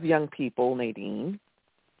 You have young people, Nadine.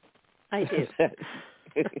 I do.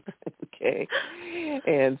 Okay.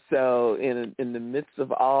 And so in the midst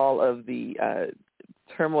of all of the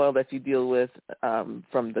turmoil that you deal with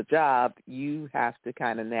from the job, you have to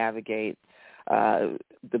kind of navigate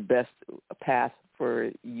the best path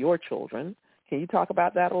for your children. Can you talk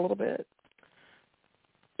about that a little bit?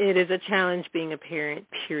 It is a challenge being a parent,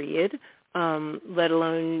 period, let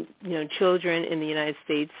alone, children in the United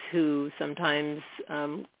States who sometimes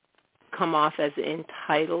come off as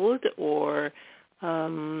entitled or,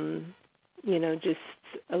 just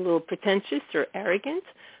a little pretentious or arrogant.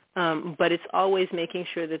 But it's always making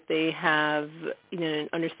sure that they have, an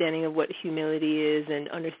understanding of what humility is and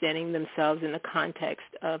understanding themselves in the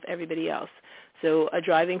context of everybody else. So a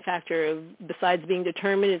driving factor, besides being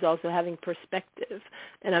determined, is also having perspective.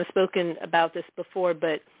 And I've spoken about this before,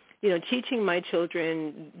 but, teaching my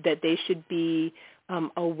children that they should be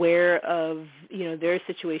aware of, their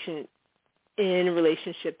situation in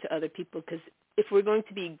relationship to other people, because if we're going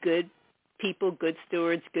to be good people, good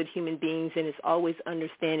stewards, good human beings, and it's always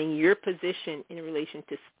understanding your position in relation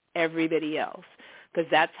to everybody else, because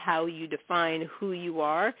that's how you define who you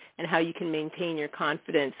are and how you can maintain your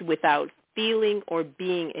confidence without feeling or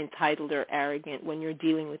being entitled or arrogant when you're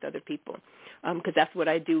dealing with other people. Because that's what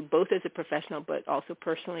I do both as a professional but also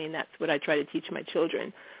personally, and that's what I try to teach my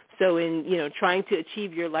children. So in, trying to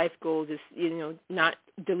achieve your life goals is, not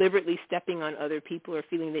deliberately stepping on other people or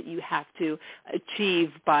feeling that you have to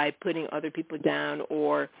achieve by putting other people down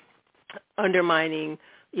or undermining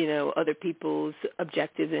other people's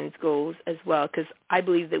objectives and goals as well, because I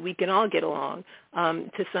believe that we can all get along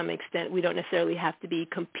to some extent. We don't necessarily have to be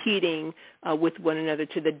competing with one another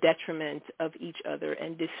to the detriment of each other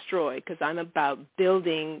and destroy, because I'm about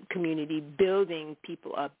building community, building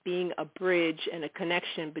people up, being a bridge and a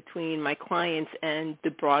connection between my clients and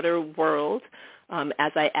the broader world.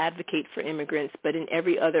 As I advocate for immigrants, but in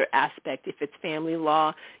every other aspect, if it's family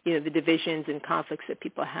law, the divisions and conflicts that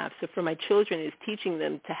people have. So for my children, is teaching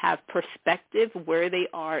them to have perspective where they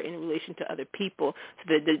are in relation to other people,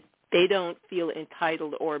 so that they don't feel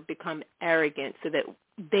entitled or become arrogant, so that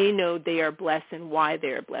they know they are blessed and why they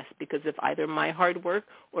are blessed because of either my hard work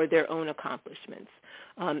or their own accomplishments.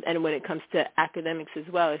 And when it comes to academics as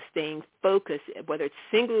well, is staying focused, whether it's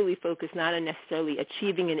singularly focused, not on necessarily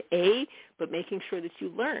achieving an A, but making sure that you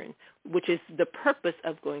learn, which is the purpose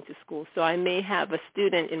of going to school. So I may have a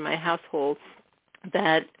student in my household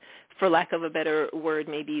that, for lack of a better word,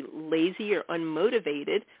 may be lazy or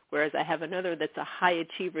unmotivated, whereas I have another that's a high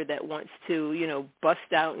achiever that wants to, bust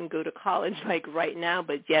out and go to college like right now,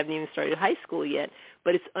 but you haven't even started high school yet.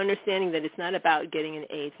 But it's understanding that it's not about getting an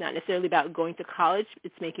A. It's not necessarily about going to college.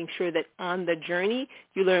 It's making sure that on the journey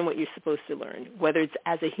you learn what you're supposed to learn, whether it's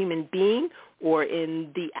as a human being or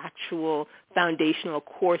in the actual foundational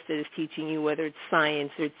course that is teaching you, whether it's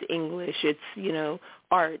science or it's English, it's,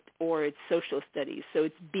 art, or it's social studies. So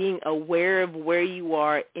it's being aware of where you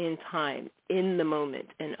are in time, in the moment,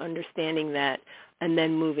 and understanding that, and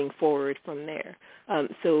then moving forward from there.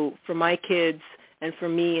 So for my kids, and for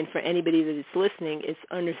me and for anybody that is listening, it's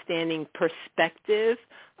understanding perspective,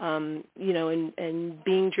 and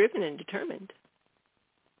being driven and determined.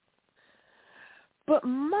 But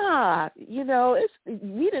Ma, we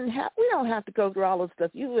don't have to go through all the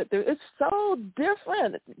stuff you went through. It's so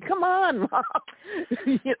different. Come on, Mom.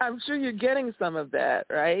 I'm sure you're getting some of that,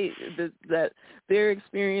 right? That their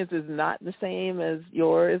experience is not the same as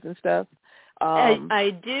yours and stuff.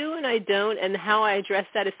 I do and I don't, and how I address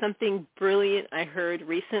that is something brilliant I heard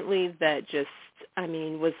recently that just,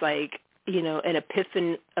 was like, an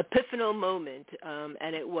epiphanal moment,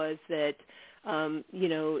 and it was that,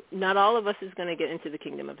 not all of us is going to get into the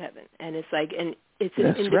kingdom of heaven, and it's like, and it's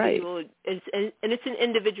an individual, right. It's an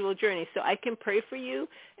individual journey. So I can pray for you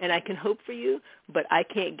and I can hope for you, but I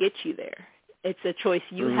can't get you there. It's a choice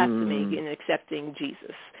you have to make in accepting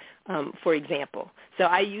Jesus. For example. So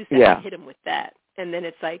I use that to hit him with that. And then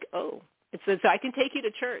it's like, so I can take you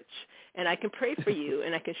to church and I can pray for you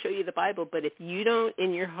and I can show you the Bible, but if you don't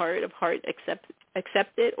in your heart of heart accept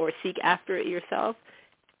it or seek after it yourself,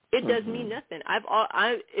 it does mean nothing.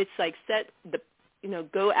 It's like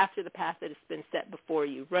go after the path that has been set before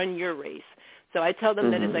you. Run your race. So I tell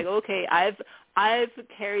them that it's like, okay, I've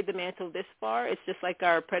carried the mantle this far. It's just like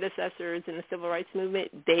our predecessors in the civil rights movement.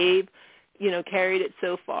 They've carried it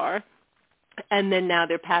so far, and then now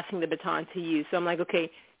they're passing the baton to you. So I'm like, okay,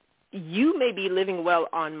 you may be living well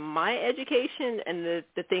on my education and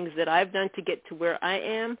the things that I've done to get to where I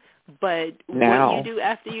am, but what you do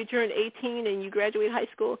after you turn 18 and you graduate high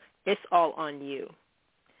school, it's all on you.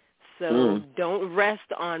 So don't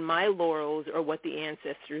rest on my laurels or what the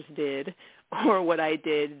ancestors did or what I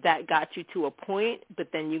did. That got you to a point, but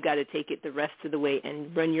then you got to take it the rest of the way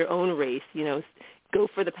and run your own race, go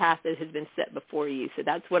for the path that has been set before you. So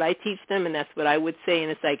that's what I teach them, and that's what I would say. And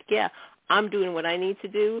it's like, I'm doing what I need to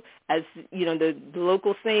do. As, the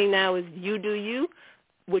local saying now is you do you,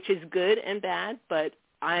 which is good and bad, but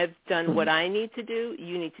I've done what I need to do.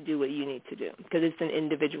 You need to do what you need to do because it's an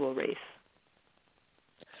individual race.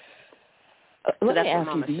 Let me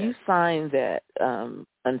ask you, do you find that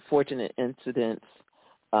unfortunate incidents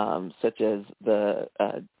such as the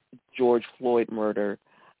George Floyd murder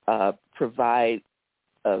provide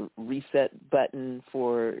a reset button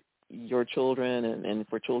for your children and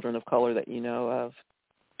for children of color that you know of?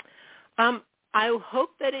 I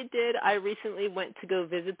hope that it did. I recently went to go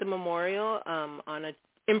visit the memorial on an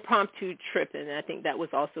impromptu trip, and I think that was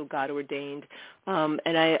also God ordained.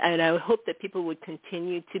 And I hope that people would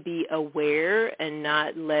continue to be aware and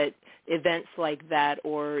not let events like that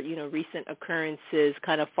or recent occurrences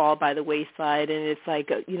kind of fall by the wayside. And it's like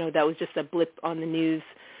that was just a blip on the news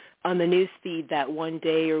feed that one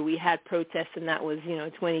day, or we had protests and that was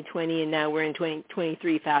 2020 and now we're in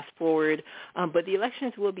 2023, fast forward, but the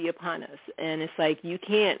elections will be upon us, and it's like you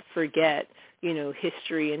can't forget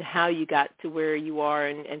history and how you got to where you are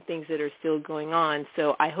and things that are still going on.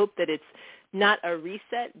 So I hope that it's not a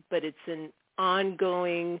reset, but it's an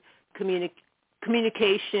ongoing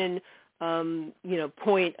communication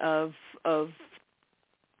point of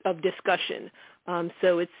discussion.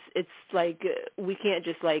 So it's like we can't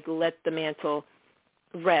just let the mantle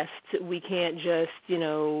rest. We can't just,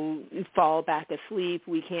 fall back asleep.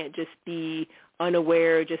 We can't just be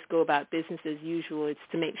unaware, just go about business as usual. It's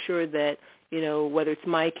to make sure that, whether it's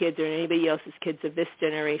my kids or anybody else's kids of this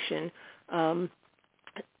generation,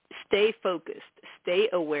 stay focused, stay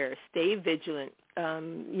aware, stay vigilant,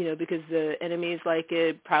 because the enemy is like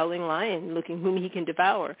a prowling lion looking whom he can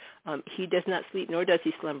devour. He does not sleep, nor does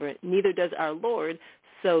he slumber, neither does our Lord.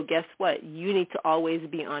 So guess what? You need to always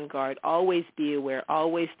be on guard, always be aware,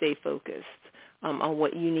 always stay focused on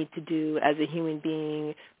what you need to do as a human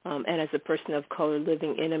being and as a person of color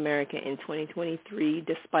living in America in 2023,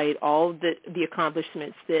 despite all the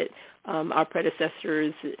accomplishments that our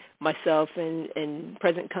predecessors, myself, and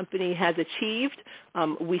present company has achieved.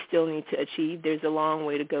 We still need to achieve. There's a long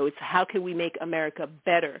way to go. It's how can we make America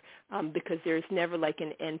better, because there's never like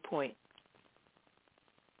an end point.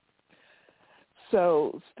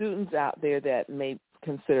 So students out there that may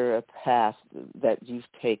consider a path that you've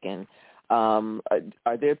taken, are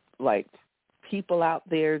there like people out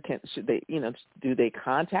there? Should they, do they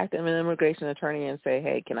contact an immigration attorney and say,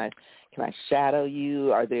 hey, can I shadow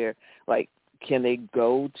you? Are there can they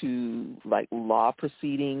go to law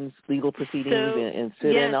proceedings, legal proceedings, and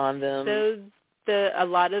sit in on them? So a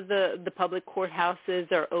lot of the public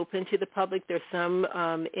courthouses are open to the public. There's some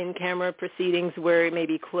in-camera proceedings where it may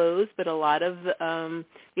be closed, but a lot of, the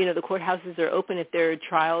courthouses are open. If there are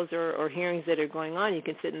trials or hearings that are going on, you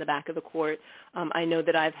can sit in the back of the court. I know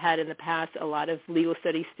that I've had in the past a lot of legal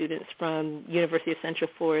studies students from University of Central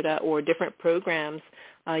Florida or different programs,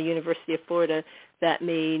 University of Florida, that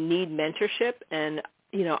may need mentorship, and,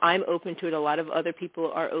 I'm open to it. A lot of other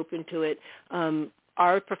people are open to it.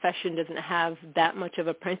 Our profession doesn't have that much of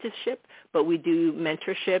apprenticeship, but we do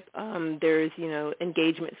mentorship. There's,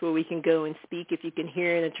 engagements where we can go and speak. If you can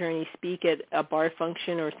hear an attorney speak at a bar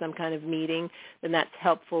function or some kind of meeting, then that's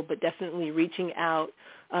helpful. But definitely reaching out,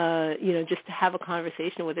 just to have a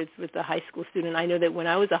conversation with a high school student. I know that when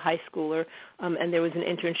I was a high schooler and there was an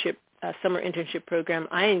internship, summer internship program,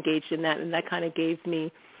 I engaged in that, and that kind of gave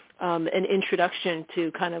me an introduction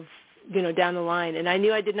to kind of down the line. And I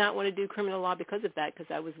knew I did not want to do criminal law because of that,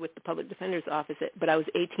 because I was with the public defender's office, but I was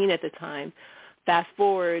 18 at the time. Fast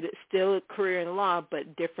forward, still a career in law,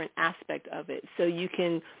 but different aspect of it. So you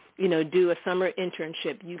can, do a summer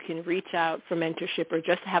internship. You can reach out for mentorship or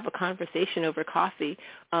just have a conversation over coffee.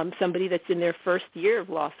 Somebody that's in their first year of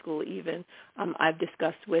law school even, I've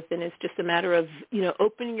discussed with, and it's just a matter of,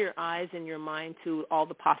 opening your eyes and your mind to all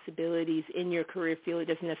the possibilities in your career field. It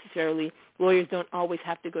doesn't necessarily, lawyers don't always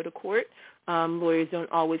have to go to court. Lawyers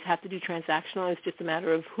don't always have to do transactional. It's just a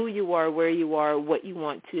matter of who you are, where you are, what you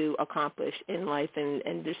want to accomplish in life,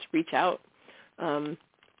 and just reach out to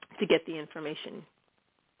get the information.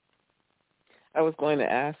 I was going to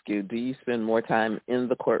ask you, do you spend more time in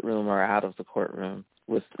the courtroom or out of the courtroom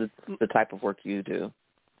with the type of work you do?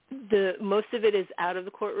 Most of it is out of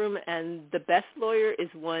the courtroom, and the best lawyer is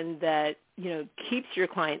one that, keeps your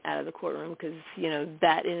client out of the courtroom, because,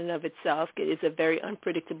 that in and of itself is a very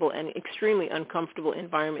unpredictable and extremely uncomfortable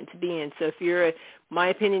environment to be in. So my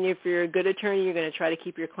opinion, if you're a good attorney, you're going to try to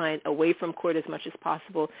keep your client away from court as much as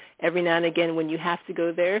possible. Every now and again, when you have to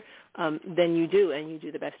go there, then you do, and you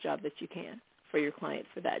do the best job that you can for your client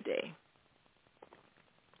for that day.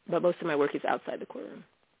 But most of my work is outside the courtroom.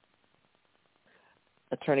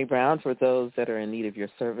 Attorney Brown, for those that are in need of your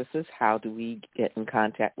services, how do we get in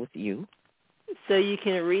contact with you? So you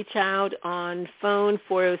can reach out on phone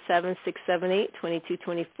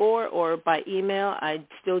 407-678-2224 or by email. I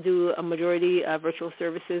still do a majority of virtual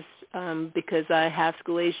services because I have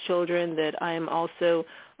school-age children that I am also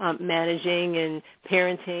managing and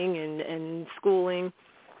parenting and schooling.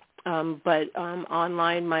 But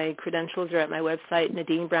online, my credentials are at my website,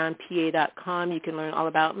 NadineBrownPA.com. You can learn all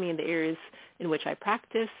about me in the areas in which I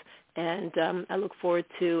practice, and I look forward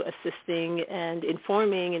to assisting and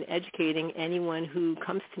informing and educating anyone who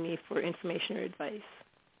comes to me for information or advice.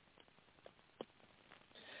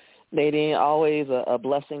 Nadine, always a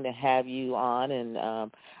blessing to have you on,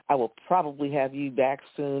 and I will probably have you back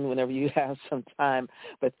soon whenever you have some time.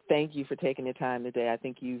 But thank you for taking the time today. I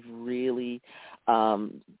think you've really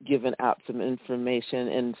given out some information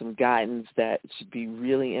and some guidance that should be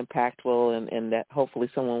really impactful, and that hopefully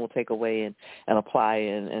someone will take away and apply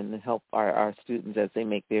and help our students as they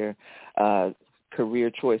make their career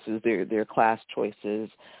choices, their class choices,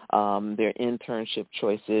 their internship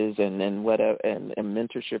choices, and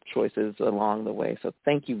mentorship choices along the way. So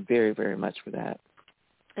thank you very, very much for that.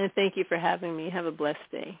 And thank you for having me. Have a blessed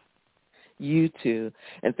day. You too.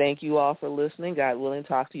 And thank you all for listening. God willing,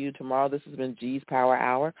 talk to you tomorrow. This has been G's Power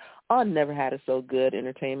Hour on Never Had It So Good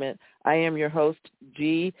Entertainment. I am your host,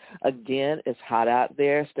 G. Again, it's hot out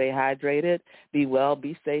there. Stay hydrated. Be well,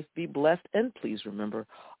 be safe, be blessed, and please remember,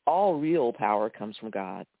 all real power comes from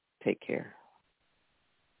God. Take care.